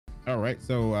All right,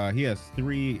 so he has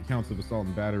 3 counts of assault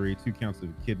and battery, 2 counts of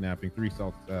kidnapping, three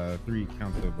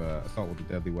counts of assault with a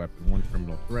deadly weapon, 1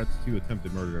 criminal threats, 2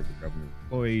 attempted murder of a government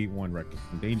employee, 1 reckless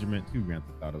endangerment, 2 grand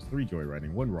theft autos, 3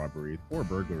 joyriding, 1 robbery, 4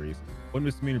 burglaries, 1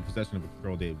 misdemeanor possession of a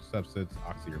controlled dangerous substance,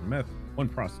 oxy or meth, 1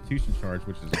 prostitution charge,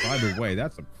 which is, by the way,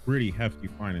 that's a pretty hefty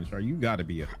fine and charge. You got to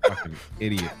be a fucking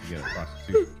idiot to get a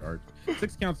prostitution charge.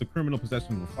 6 counts of criminal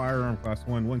possession of a firearm, class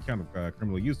 1, 1 count of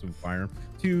criminal use of a firearm,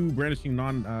 2 brandishing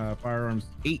non-firearms,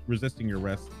 8 resisting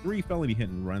arrest, 3 felony hit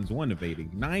and runs, 1 evading,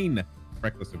 9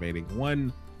 reckless evading,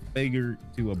 1 failure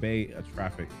to obey a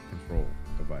traffic control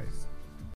device.